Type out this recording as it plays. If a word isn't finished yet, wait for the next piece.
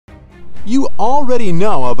You already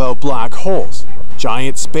know about black holes,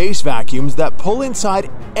 giant space vacuums that pull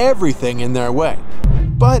inside everything in their way.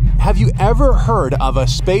 But have you ever heard of a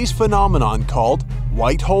space phenomenon called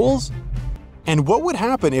white holes? And what would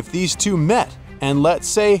happen if these two met and, let's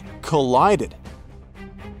say, collided?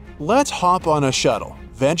 Let's hop on a shuttle,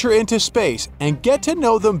 venture into space, and get to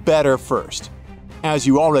know them better first. As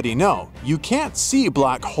you already know, you can't see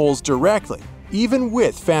black holes directly, even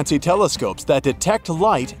with fancy telescopes that detect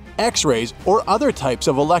light, X-rays, or other types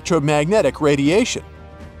of electromagnetic radiation.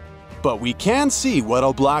 But we can see what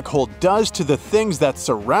a black hole does to the things that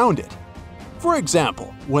surround it. For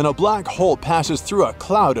example, when a black hole passes through a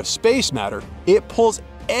cloud of space matter, it pulls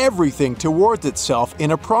everything towards itself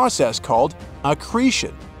in a process called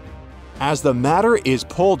accretion. As the matter is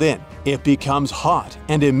pulled in, it becomes hot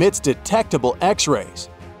and emits detectable X-rays.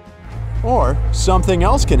 Or something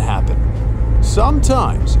else can happen.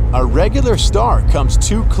 Sometimes, a regular star comes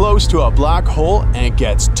too close to a black hole and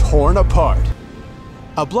gets torn apart.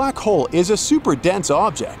 A black hole is a super dense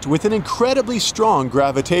object with an incredibly strong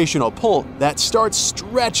gravitational pull that starts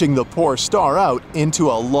stretching the poor star out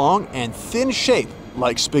into a long and thin shape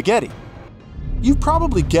like spaghetti. You've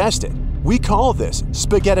probably guessed it. We call this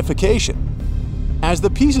spaghettification. As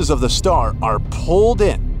the pieces of the star are pulled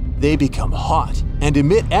in, they become hot and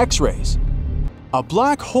emit X-rays. A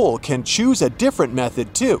black hole can choose a different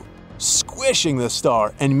method too, squishing the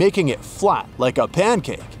star and making it flat like a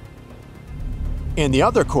pancake. In the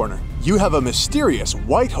other corner, you have a mysterious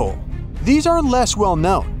white hole. These are less well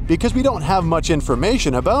known because we don't have much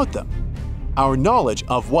information about them. Our knowledge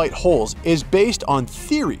of white holes is based on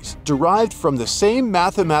theories derived from the same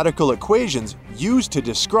mathematical equations used to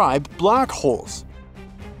describe black holes.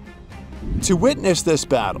 To witness this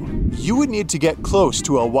battle, you would need to get close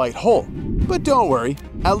to a white hole. But don't worry,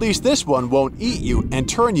 at least this one won't eat you and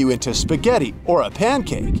turn you into spaghetti or a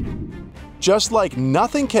pancake. Just like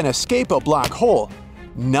nothing can escape a black hole,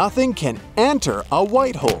 nothing can enter a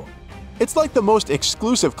white hole. It's like the most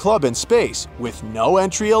exclusive club in space with no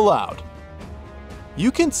entry allowed.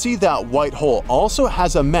 You can see that white hole also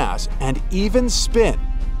has a mass and even spin.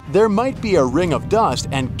 There might be a ring of dust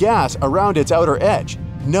and gas around its outer edge,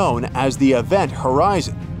 known as the event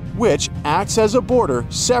horizon, which acts as a border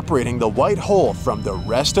separating the white hole from the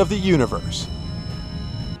rest of the universe.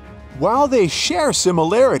 While they share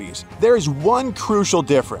similarities, there's one crucial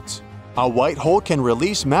difference. A white hole can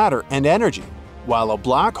release matter and energy, while a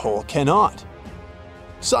black hole cannot.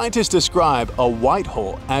 Scientists describe a white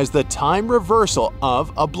hole as the time reversal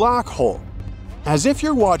of a black hole, as if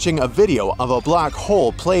you're watching a video of a black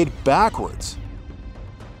hole played backwards.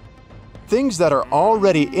 Things that are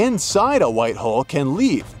already inside a white hole can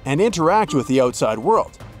leave and interact with the outside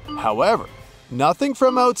world. However, nothing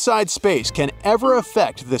from outside space can ever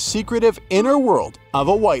affect the secretive inner world of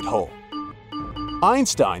a white hole.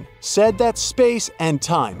 Einstein said that space and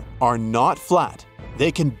time are not flat.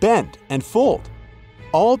 They can bend and fold.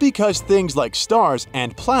 All because things like stars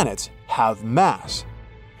and planets have mass.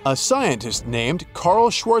 A scientist named Carl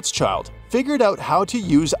Schwarzschild figured out how to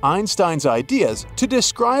use Einstein's ideas to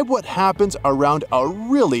describe what happens around a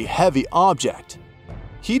really heavy object.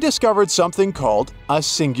 He discovered something called a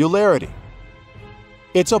singularity.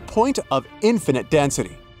 It's a point of infinite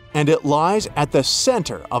density, and it lies at the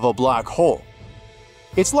center of a black hole.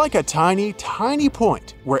 It's like a tiny, tiny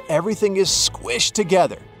point where everything is squished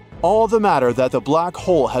together, all the matter that the black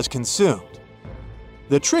hole has consumed.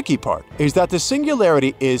 The tricky part is that the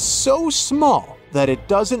singularity is so small that it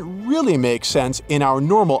doesn't really make sense in our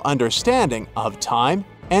normal understanding of time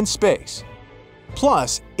and space.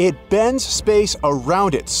 Plus, it bends space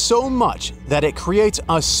around it so much that it creates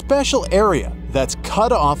a special area that's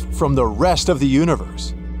cut off from the rest of the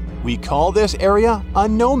universe. We call this area a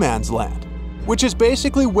no man's land, which is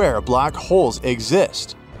basically where black holes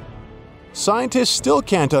exist. Scientists still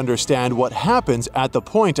can't understand what happens at the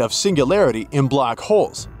point of singularity in black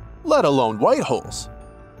holes, let alone white holes.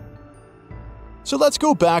 So let's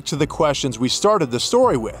go back to the questions we started the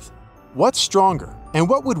story with. What's stronger, and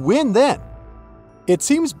what would win then? It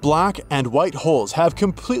seems black and white holes have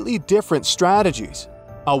completely different strategies.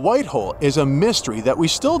 A white hole is a mystery that we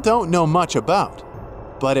still don't know much about,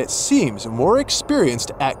 but it seems more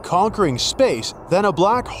experienced at conquering space than a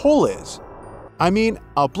black hole is. I mean,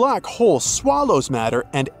 a black hole swallows matter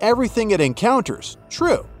and everything it encounters,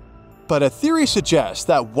 true. But a theory suggests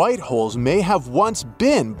that white holes may have once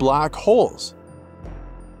been black holes.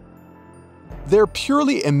 They're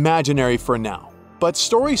purely imaginary for now, but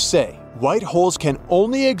stories say white holes can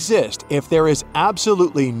only exist if there is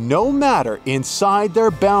absolutely no matter inside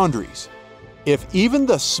their boundaries. If even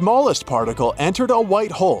the smallest particle entered a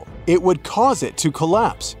white hole, it would cause it to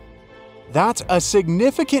collapse. That's a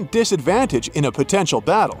significant disadvantage in a potential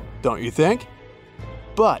battle, don't you think?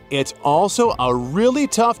 But it's also a really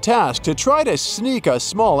tough task to try to sneak a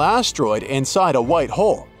small asteroid inside a white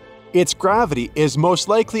hole. Its gravity is most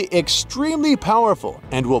likely extremely powerful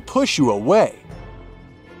and will push you away.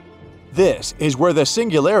 This is where the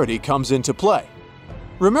singularity comes into play.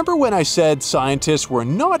 Remember when I said scientists were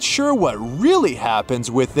not sure what really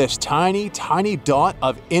happens with this tiny dot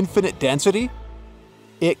of infinite density?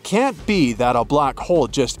 It can't be that a black hole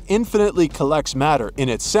just infinitely collects matter in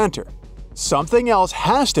its center. Something else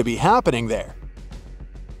has to be happening there.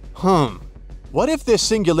 What if this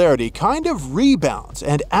singularity kind of rebounds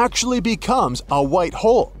and actually becomes a white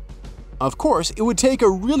hole? Of course, it would take a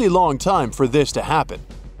really long time for this to happen,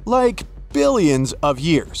 like billions of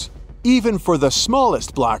years, even for the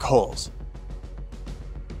smallest black holes.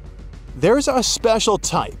 There's a special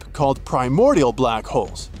type called primordial black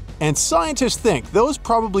holes, and scientists think those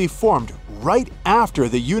probably formed right after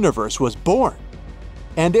the universe was born.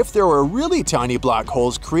 And if there were really tiny black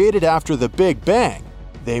holes created after the Big Bang,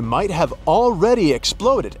 they might have already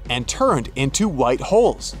exploded and turned into white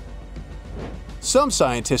holes. Some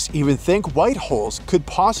scientists even think white holes could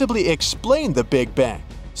possibly explain the Big Bang,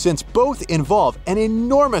 since both involve an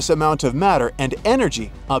enormous amount of matter and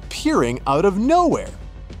energy appearing out of nowhere.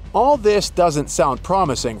 All this doesn't sound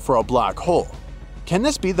promising for a black hole. Can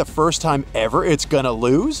this be the first time ever it's gonna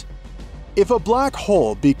lose? If a black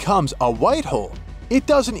hole becomes a white hole, it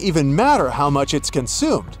doesn't even matter how much it's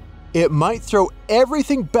consumed. It might throw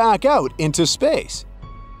everything back out into space.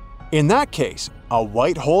 In that case, a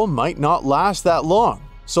white hole might not last that long,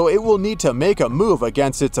 so it will need to make a move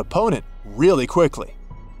against its opponent really quickly.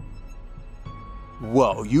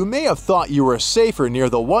 Whoa, you may have thought you were safer near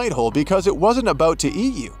the white hole because it wasn't about to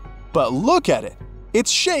eat you. But look at it!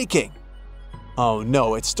 It's shaking! Oh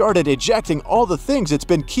no, it started ejecting all the things it's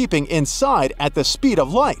been keeping inside at the speed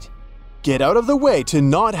of light. Get out of the way to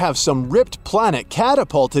not have some ripped planet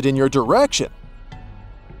catapulted in your direction.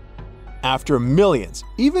 After millions,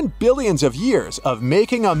 even billions of years of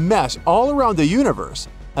making a mess all around the universe,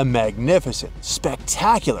 a magnificent,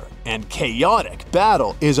 spectacular, and chaotic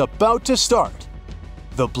battle is about to start.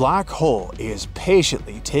 The black hole is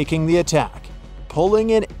patiently taking the attack,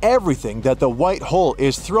 pulling in everything that the white hole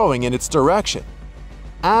is throwing in its direction.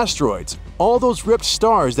 Asteroids, all those ripped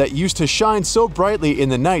stars that used to shine so brightly in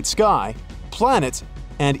the night sky, planets,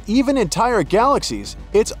 and even entire galaxies,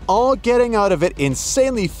 it's all getting out of it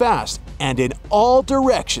insanely fast and in all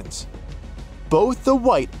directions. Both the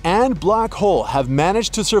white and black hole have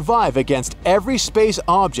managed to survive against every space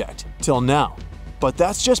object till now. But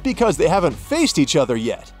that's just because they haven't faced each other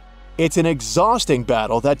yet. It's an exhausting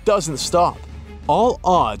battle that doesn't stop. All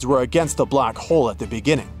odds were against the black hole at the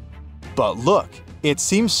beginning. But look, it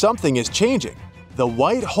seems something is changing. The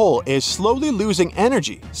white hole is slowly losing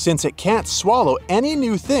energy since it can't swallow any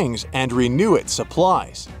new things and renew its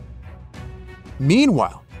supplies.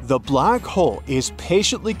 Meanwhile, the black hole is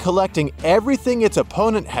patiently collecting everything its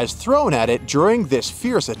opponent has thrown at it during this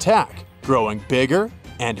fierce attack, growing bigger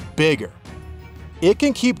and bigger. It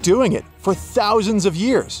can keep doing it for thousands of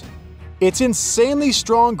years. Its insanely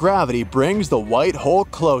strong gravity brings the white hole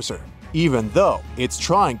closer, even though it's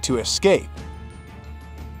trying to escape.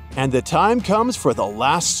 And the time comes for the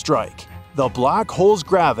last strike. The black hole's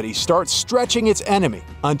gravity starts stretching its enemy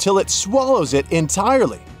until it swallows it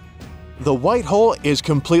entirely. The white hole is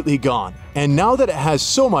completely gone, and now that it has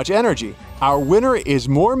so much energy, our winner is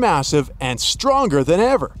more massive and stronger than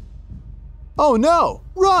ever. Oh no!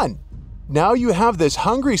 Run! Now you have this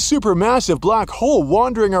hungry supermassive black hole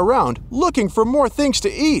wandering around looking for more things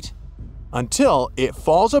to eat. Until it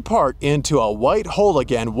falls apart into a white hole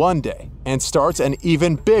again one day and starts an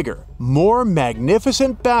even bigger, more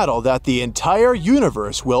magnificent battle that the entire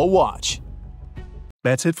universe will watch.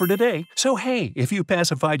 That's it for today. So hey, if you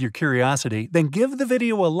pacified your curiosity, then give the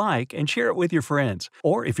video a like and share it with your friends.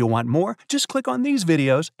 Or if you want more, just click on these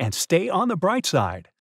videos and stay on the bright side.